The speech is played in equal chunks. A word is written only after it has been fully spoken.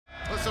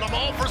Listen,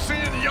 I'm all for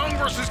seeing Young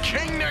versus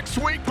King next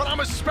week, but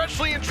I'm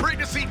especially intrigued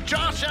to see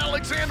Josh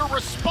Alexander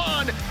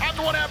respond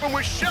after what happened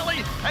with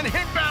Shelley and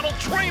hit battle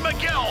Trey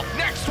Miguel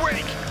next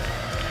week.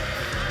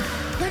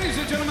 Ladies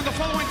and gentlemen, the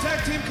following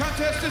tag team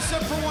contest is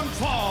set for one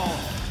fall.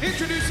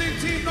 Introducing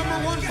team number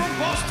 1 from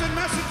Boston,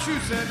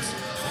 Massachusetts,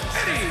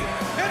 Eddie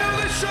and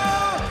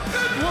Alicia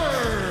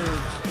Edwards.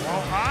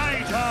 Well,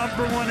 I, Tom,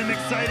 for one, am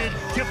excited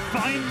to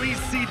finally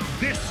see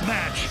this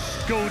match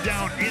go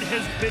down. It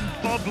has been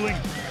bubbling,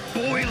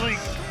 boiling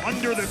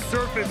under the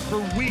surface for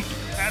week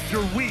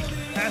after week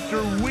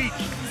after week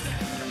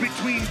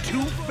between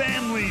two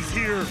families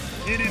here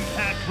in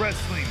Impact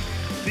Wrestling.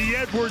 The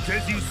Edwards,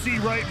 as you see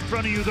right in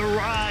front of you, the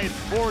ride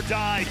or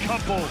die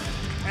couple.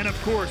 And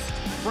of course,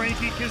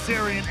 Frankie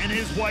Kazarian and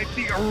his wife,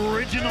 the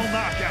original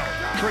knockout,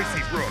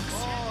 Traci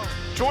Brooks.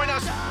 Join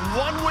us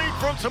 1 week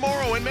from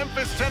tomorrow in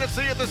Memphis,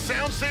 Tennessee at the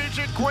Soundstage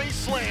at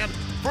Graceland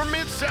for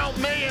Mid-South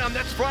Mayhem.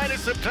 That's Friday,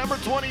 September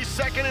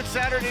 22nd and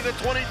Saturday the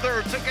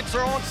 23rd. Tickets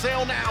are on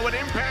sale now at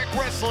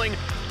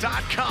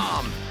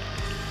ImpactWrestling.com.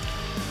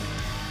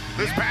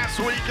 This past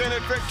weekend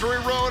at Victory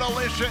Road,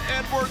 Alicia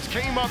Edwards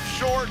came up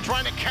short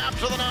trying to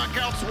capture the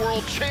Knockouts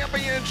World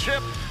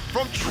Championship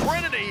from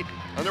Trinity.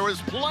 And there was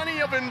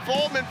plenty of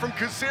involvement from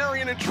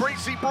Kazarian and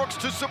Traci Brooks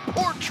to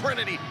support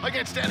Trinity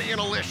against Eddie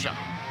and Alicia.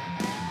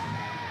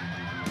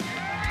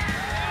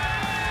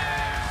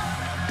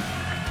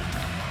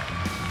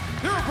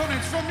 Their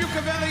opponents from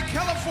Yucca Valley,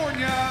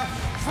 California,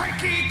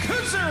 Frankie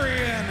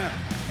Kazarian,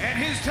 and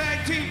his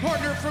tag team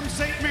partner from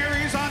St.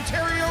 Mary's,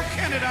 Ontario,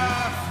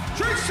 Canada,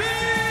 Traci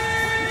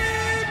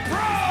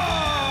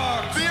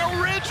Brooks! The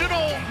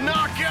original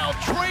knockout,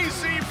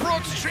 Traci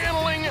Brooks,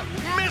 channeling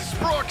Miss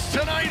Brooks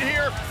tonight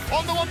here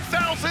on the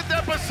 1000th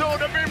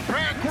episode of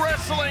Impact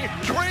Wrestling.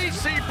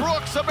 Traci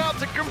Brooks about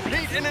to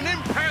compete in an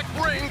Impact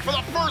ring for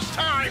the first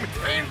time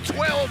in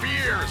 12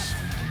 years.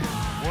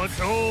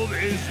 What's old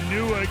is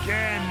new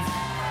again.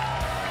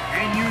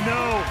 And you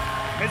know,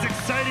 as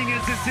exciting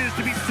as this is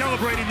to be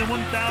celebrating the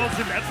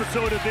 1000th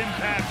episode of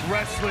Impact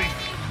Wrestling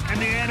and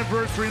the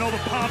anniversary and all the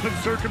pomp and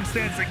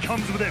circumstance that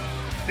comes with it,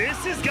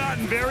 this has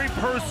gotten very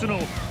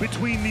personal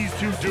between these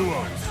two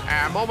duos.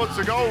 And moments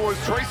ago it was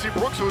Traci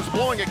Brooks who was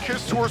blowing a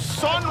kiss to her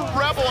son,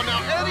 Rebel. And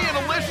now Eddie and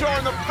Alicia are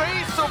in the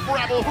face of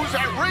Rebel, who's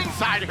at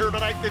ringside here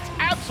tonight. It's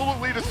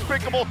absolutely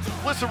despicable.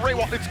 Listen, Ray,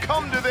 well, it's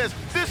come to this.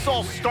 This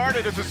all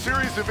started as a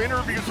series of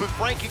interviews with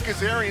Frankie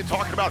Kazarian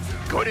talking about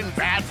good and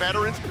bad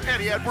veterans.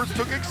 Eddie Edwards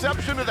took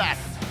exception to that.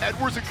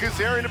 Edwards and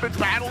Kazarian have been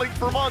battling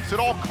for months. It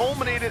all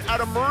culminated at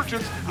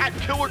Emergence at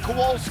Killer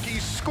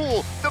Kowalski's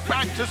school, the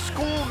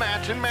back-to-school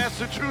match in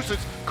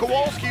Massachusetts.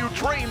 Kowalski who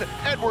trained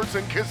Edwards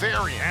and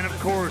Kazarian. And of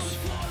course,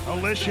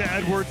 Alicia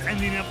Edwards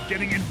ending up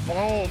getting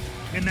involved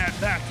in that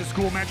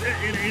back-to-school match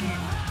in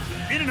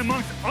and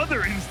amongst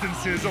other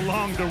instances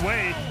along the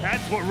way.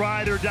 That's what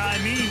ride or die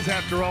means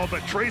after all,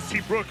 but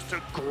Traci Brooks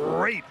took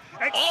great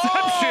exception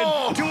to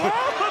all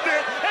of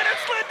it, and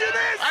it's led to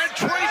this! And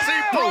Traci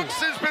Brooks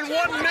has been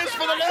one miss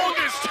for the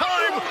longest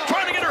time,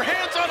 trying to get her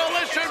hands on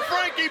Alicia, and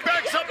Frankie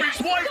backs up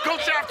his wife,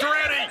 goes after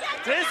Eddie.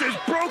 This is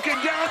broken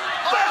down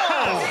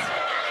fast!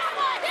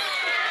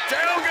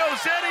 Down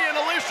goes Eddie, and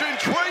Alicia and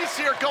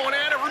Traci are going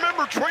at it.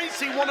 Remember,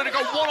 Traci wanted to go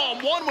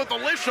one-on-one with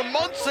Alicia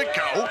months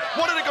ago,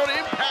 wanted to go to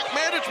Impact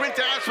Management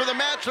to ask for the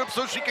matchup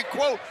so she could,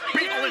 quote,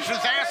 beat Alicia's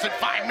ass in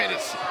 5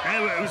 minutes.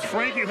 And it was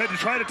Frankie who had to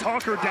try to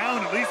talk her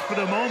down, at least for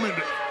the moment,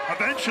 but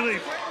eventually,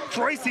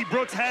 Traci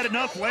Brooks had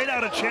enough, laid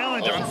out a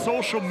challenge on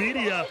social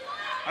media.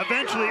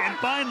 Eventually, and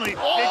finally,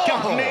 it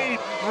got made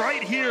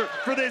right here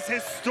for this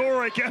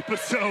historic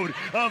episode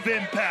of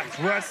Impact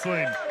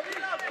Wrestling.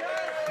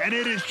 And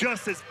it is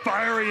just as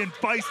fiery and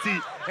feisty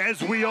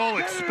as we all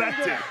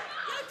expected.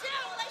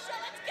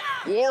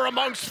 War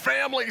amongst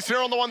families here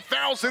on the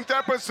 1000th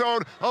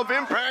episode of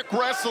Impact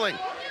Wrestling.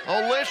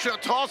 Alicia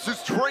tosses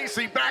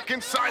Traci back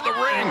inside the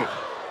ring.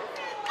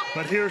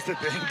 But here's the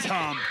thing,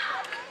 Tom.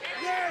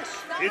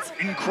 It's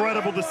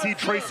incredible to see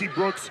Traci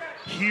Brooks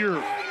here,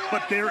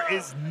 but there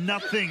is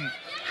nothing.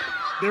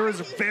 There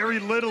is very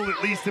little, at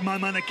least in my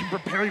mind, that can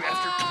prepare you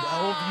after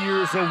 12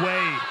 years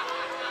away.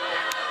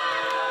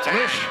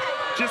 Trish,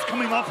 just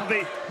coming off of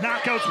a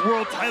Knockouts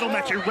World title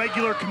match, a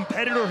regular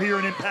competitor here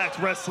in Impact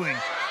Wrestling.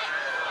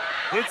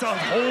 It's a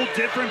whole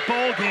different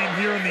ball game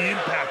here in the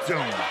Impact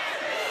Zone.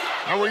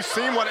 And we've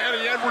seen what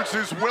Eddie Edwards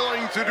is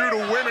willing to do to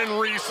women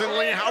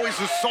recently, how he's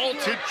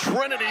assaulted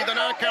Trinity, the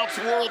Knockouts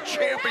World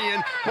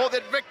Champion, both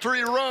at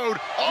Victory Road.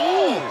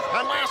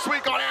 And last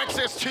week on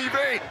Access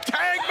TV,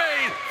 tag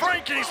made,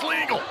 Frankie's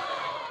legal.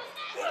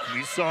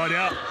 We saw it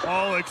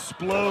all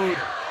explode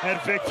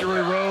at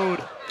Victory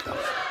Road.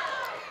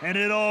 And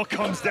it all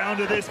comes down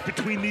to this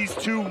between these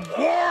two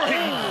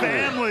warring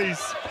families.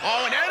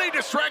 Oh, and Eddie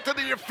distracted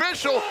the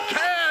official.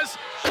 Kaz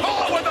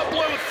caught with a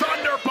Blue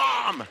Thunder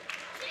Bomb.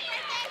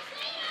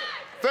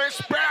 This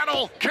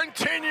battle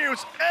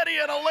continues. Eddie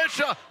and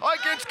Alicia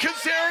against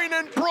Kazarian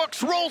and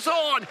Brooks rolls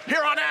on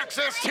here on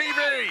Access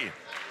TV.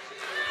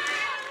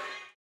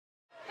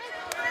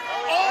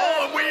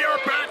 Oh, and we are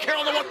back here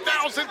on the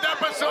 1000th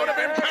episode of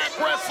Impact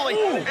Wrestling.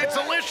 It's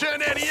Alicia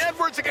and Eddie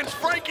Edwards against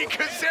Frankie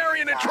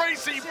Kazarian and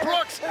Traci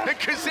Brooks. And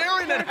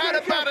Kazarian had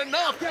about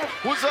enough.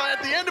 Was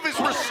at the end of his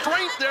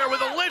restraint there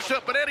with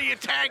Alicia, but Eddie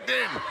had tagged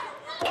in.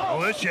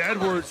 Alicia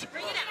Edwards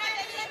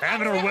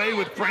having her way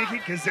with Frankie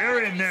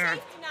Kazarian there.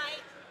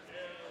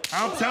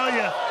 I'll tell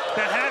you,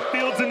 the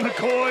Hatfields and the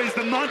Coys,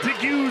 the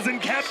Montagues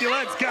and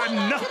Capulets got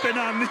nothing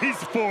on these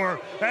four.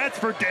 That's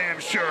for damn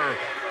sure.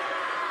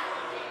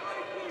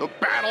 The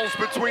battles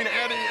between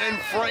Eddie and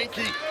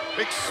Frankie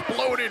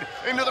exploded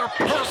into their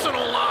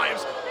personal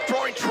lives,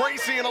 drawing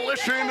Traci and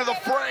Alicia into the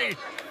fray.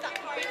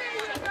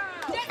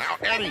 Now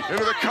Eddie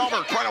into the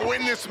cover, trying to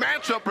win this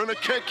matchup in the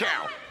kick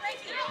out.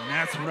 And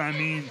that's what I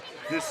mean.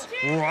 This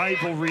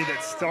rivalry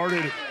that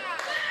started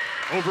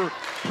over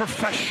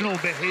professional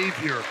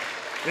behavior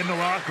in the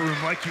locker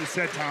room, like you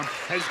said, Tom,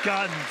 has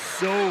gotten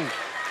so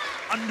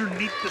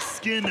underneath the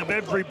skin of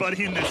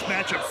everybody in this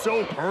matchup,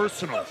 so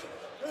personal.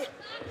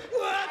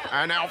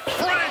 And now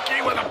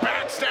Frankie with a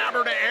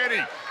backstabber to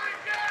Eddie.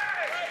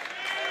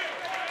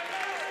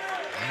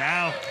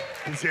 Now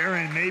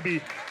Kazarian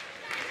maybe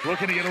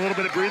looking to get a little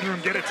bit of breathing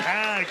room, get a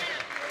tag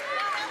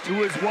to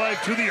his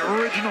wife, to the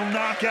original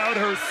knockout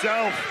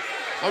herself.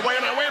 Oh, wait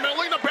a minute,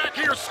 look at the back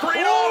of your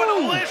screen. Oh,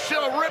 and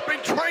Alicia ripping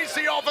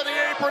Traci off of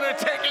the apron and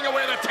taking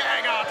away the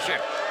tag option.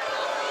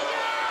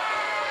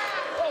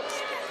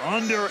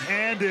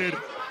 Underhanded,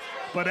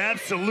 but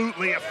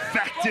absolutely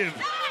effective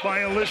by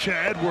Alicia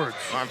Edwards.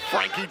 And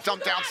Frankie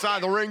dumped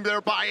outside the ring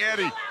there by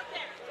Eddie.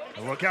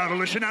 Look out,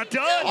 Alicia not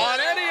done. On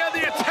Eddie had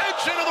the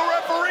attention of the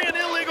referee, and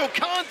illegal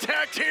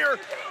contact here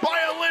by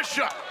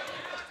Alicia.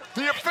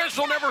 The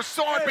official never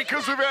saw it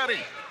because of Eddie.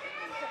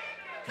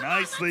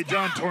 Nicely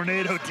done,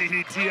 tornado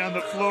DDT on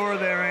the floor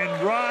there,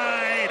 and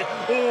ride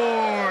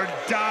or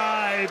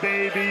die,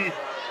 baby.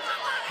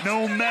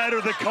 No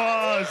matter the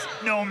cause,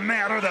 no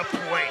matter the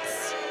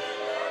place.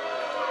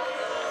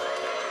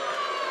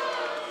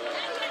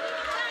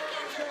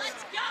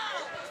 Let's go.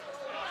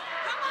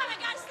 Come on, I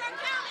gotta start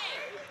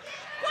counting.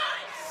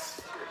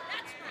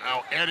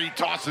 Now Eddie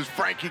tosses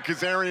Frankie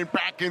Kazarian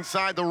back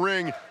inside the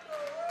ring.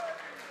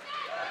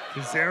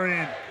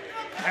 Kazarian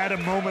had a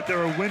moment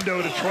there, a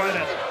window to try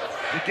to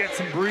get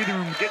some breathing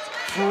room, get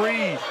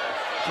free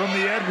from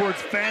the Edwards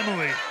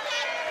family.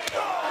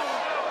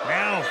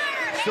 Now,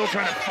 still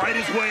trying to fight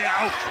his way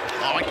out.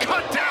 Oh, and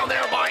cut down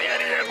there by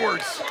Eddie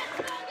Edwards.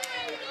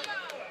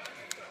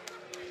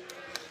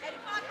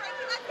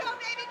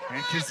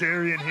 And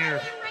Kazarian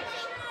here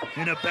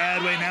in a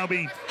bad way, now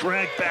being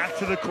dragged back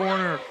to the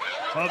corner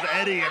of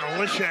Eddie and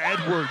Alicia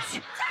Edwards.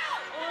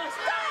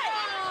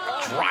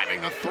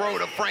 Driving the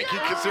throat of Frankie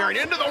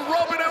Kazarian into the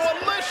rope, and now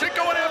Alicia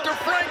going after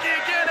Frankie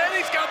again.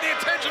 Eddie's got the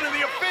attention of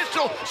the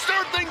official.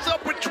 Stir things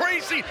up with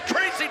Traci.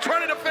 Traci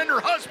trying to defend her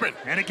husband.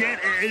 And again,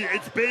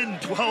 it's been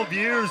 12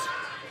 years.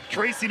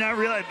 Traci not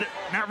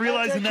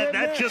realizing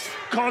that just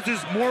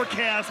causes more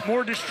chaos,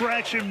 more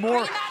distraction,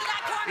 more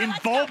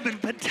involvement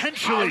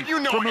potentially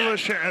from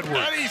Alicia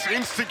Edwards. Eddie's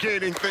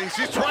instigating things.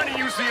 He's trying to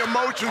use the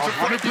emotions of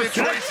Frankie and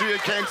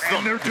Traci against them.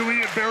 And they're doing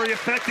it very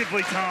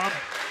effectively, Tom.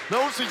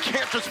 Knows he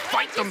can't just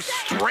fight them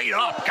straight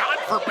up. God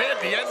forbid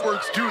the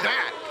Edwards do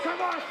that. Come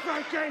on,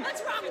 Frankie.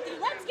 What's wrong with you?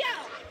 Let's go.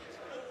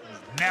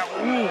 Now,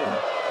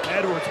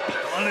 Edwards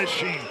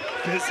punishing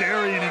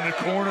Kazarian in the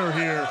corner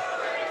here.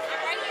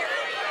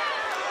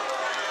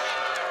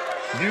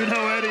 You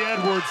know Eddie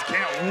Edwards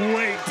can't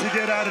wait to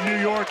get out of New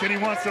York, and he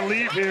wants to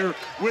leave here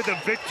with a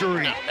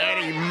victory. Now,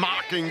 Eddie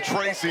mocking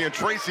Traci, and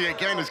Traci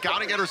again has got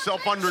to get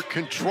herself under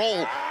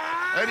control.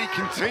 Eddie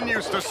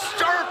continues to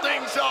stir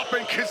things up,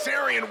 and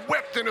Kazarian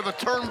whipped into the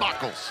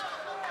turnbuckles.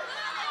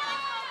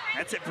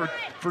 That's it for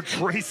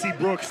Traci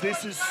Brooks.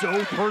 This is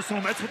so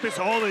personal. That's what this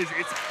all is.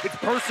 It's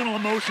personal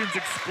emotions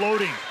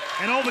exploding.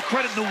 And all the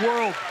credit in the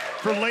world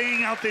for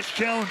laying out this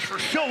challenge, for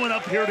showing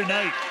up here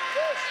tonight.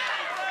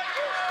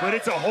 But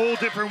it's a whole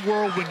different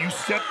world when you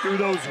step through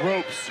those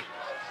ropes.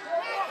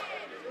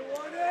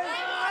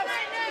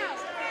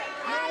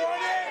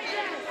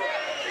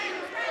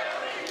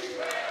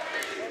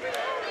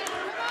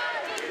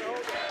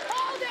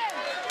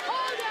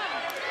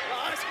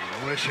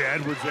 Alicia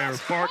Edwards there,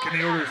 barking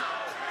the orders,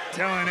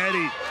 telling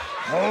Eddie,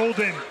 hold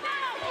him.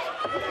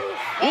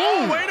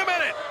 Oh, wait a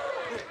minute.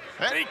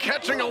 Eddie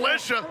catching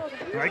Alicia.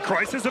 Right,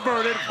 crisis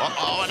averted.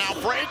 Uh-oh, and now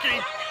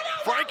Frankie.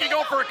 Frankie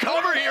going for a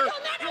cover here.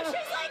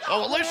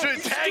 Oh, Alicia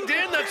tagged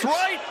in, that's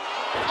right.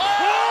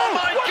 Oh,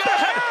 my what God, the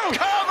hell?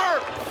 cover.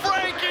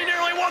 Frankie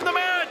nearly won the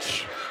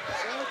match.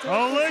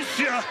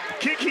 Alicia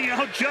kicking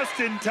out just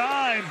in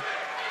time.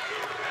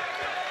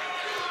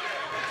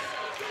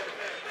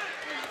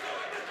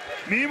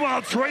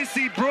 Meanwhile,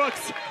 Traci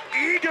Brooks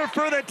eager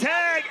for the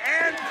tag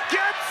and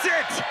gets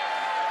it.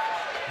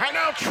 And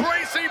now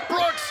Traci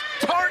Brooks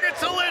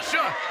targets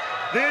Alicia.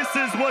 This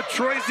is what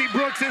Traci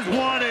Brooks has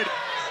wanted,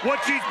 what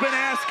she's been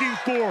asking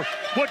for,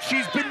 what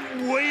she's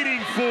been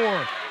waiting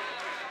for.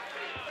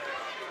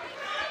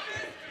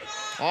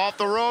 Off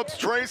the ropes,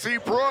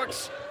 Traci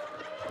Brooks.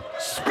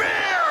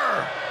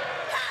 Spear!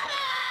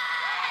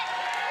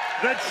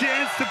 The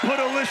chance to put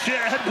Alicia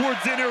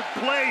Edwards in her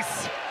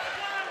place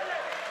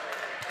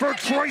for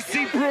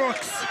Traci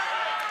Brooks.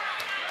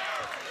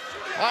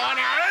 Oh,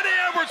 now Eddie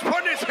Edwards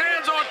putting his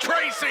hands on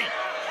Traci.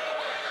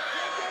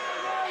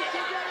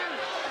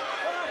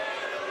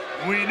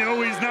 We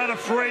know he's not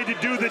afraid to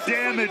do the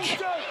damage.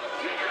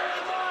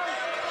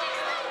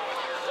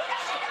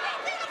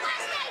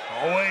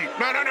 Oh, wait.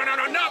 No,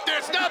 not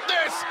this, not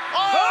this.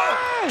 Oh!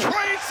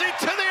 Traci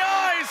to the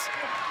eyes.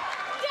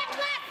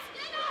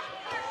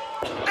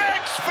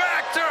 X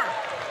Factor.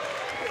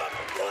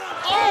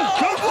 Oh,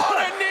 come what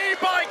on. a knee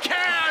by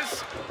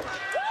Kaz.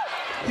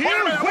 Here, Wait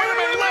a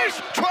minute,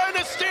 Lish trying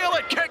to steal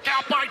it. Kick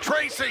out by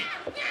Traci.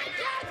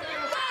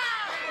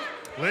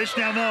 Lish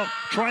now, though,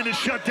 trying to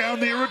shut down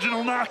the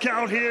original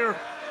knockout here.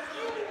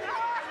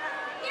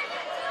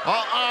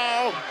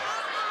 Uh-oh.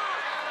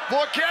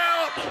 Look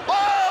out.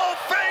 Oh,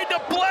 fade to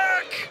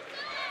black.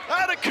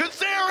 Out of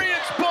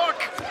Kazarian's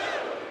book.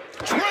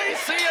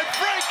 Traci and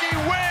Frankie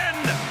win.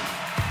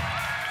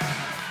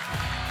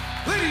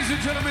 Ladies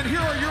and gentlemen, here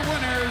are your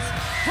winners,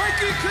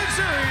 Frankie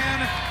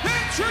Kazarian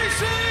and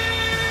Traci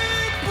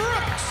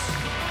Brooks.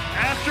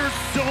 After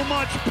so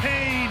much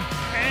pain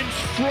and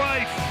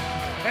strife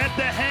at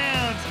the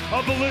hands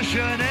of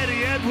Alicia and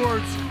Eddie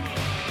Edwards,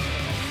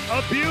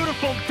 a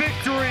beautiful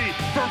victory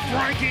for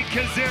Frankie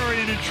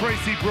Kazarian and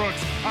Traci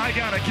Brooks. I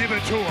gotta give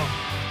it to him.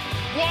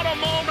 What a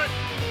moment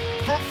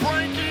for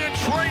Frankie and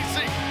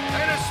Traci,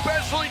 and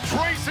especially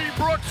Traci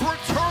Brooks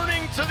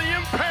returning to the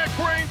Impact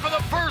ring for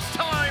the first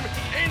time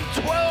in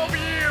 12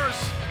 years.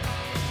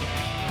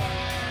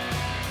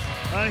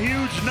 A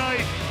huge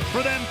night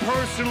for them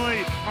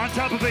personally, on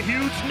top of a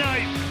huge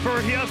night for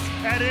us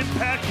at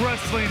Impact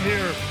Wrestling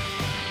here.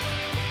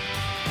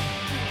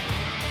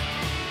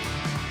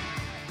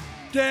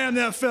 Damn,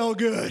 that felt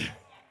good.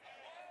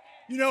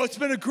 You know, it's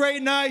been a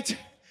great night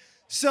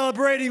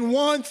celebrating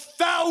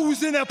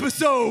 1,000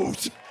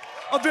 episodes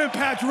of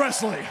Impact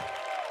Wrestling.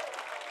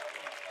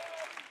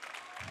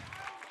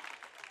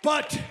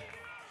 But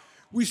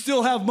we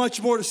still have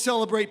much more to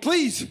celebrate.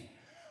 Please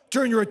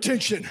turn your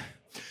attention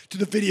to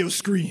the video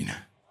screen.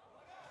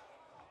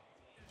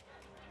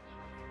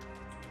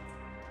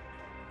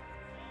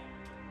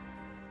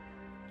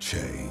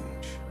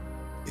 Change,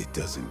 it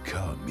doesn't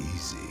come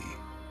easy,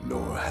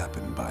 nor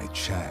happen by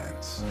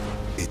chance.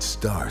 It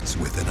starts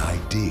with an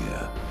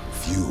idea,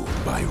 fueled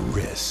by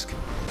risk,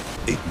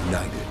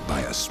 ignited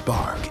by a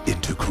spark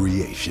into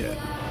creation.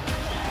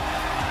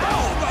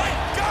 Oh my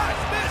God,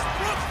 Miss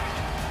Brooks!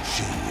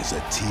 She is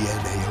a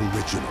TNA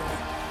original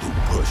who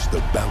pushed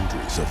the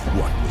boundaries of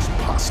what was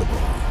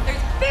possible.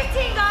 There's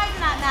 15 guys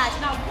in that match,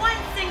 not one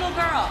single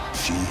girl.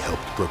 She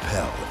helped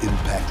propel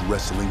Impact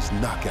Wrestling's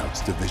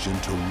Knockouts division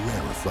to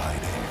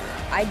rarefied air.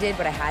 I did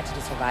what I had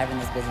to survive in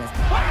this business.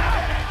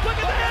 Look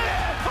at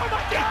that! Oh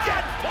my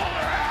God! Pull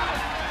her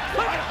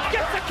out!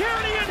 Get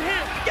security in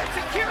here! Get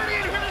security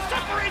in here to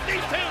separate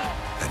these two!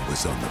 And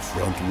was on the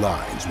front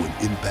lines when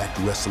Impact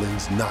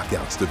Wrestling's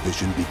Knockouts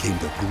division became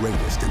the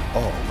greatest in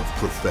all of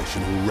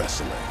professional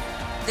wrestling.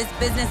 This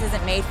business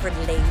isn't made for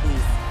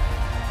ladies.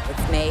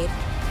 It's made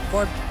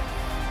for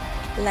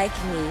like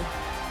me.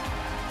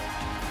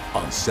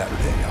 On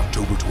Saturday,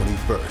 October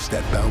 21st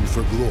at Bound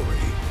for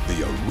Glory,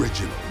 the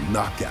original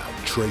knockout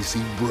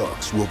Traci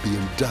Brooks will be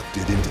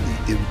inducted into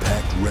the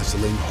Impact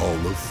Wrestling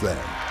Hall of Fame.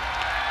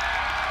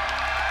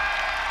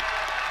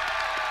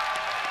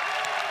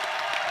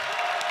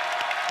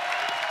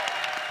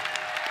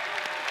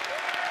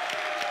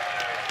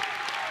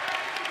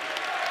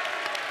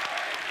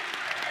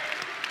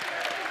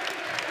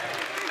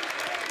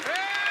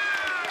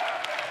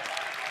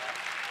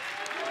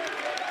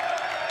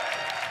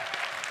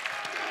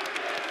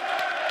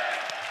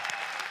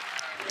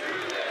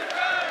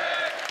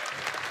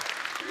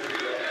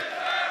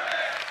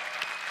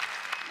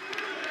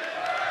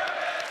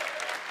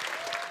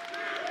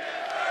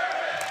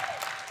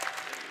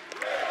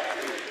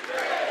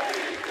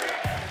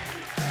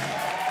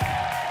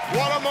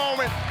 What a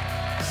moment,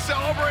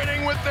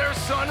 celebrating with their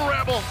son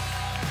Rebel.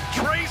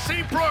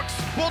 Traci Brooks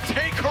will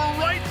take her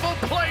rightful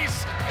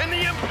place in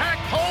the Impact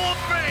Hall of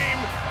Fame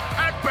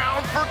at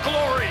Bound for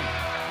Glory.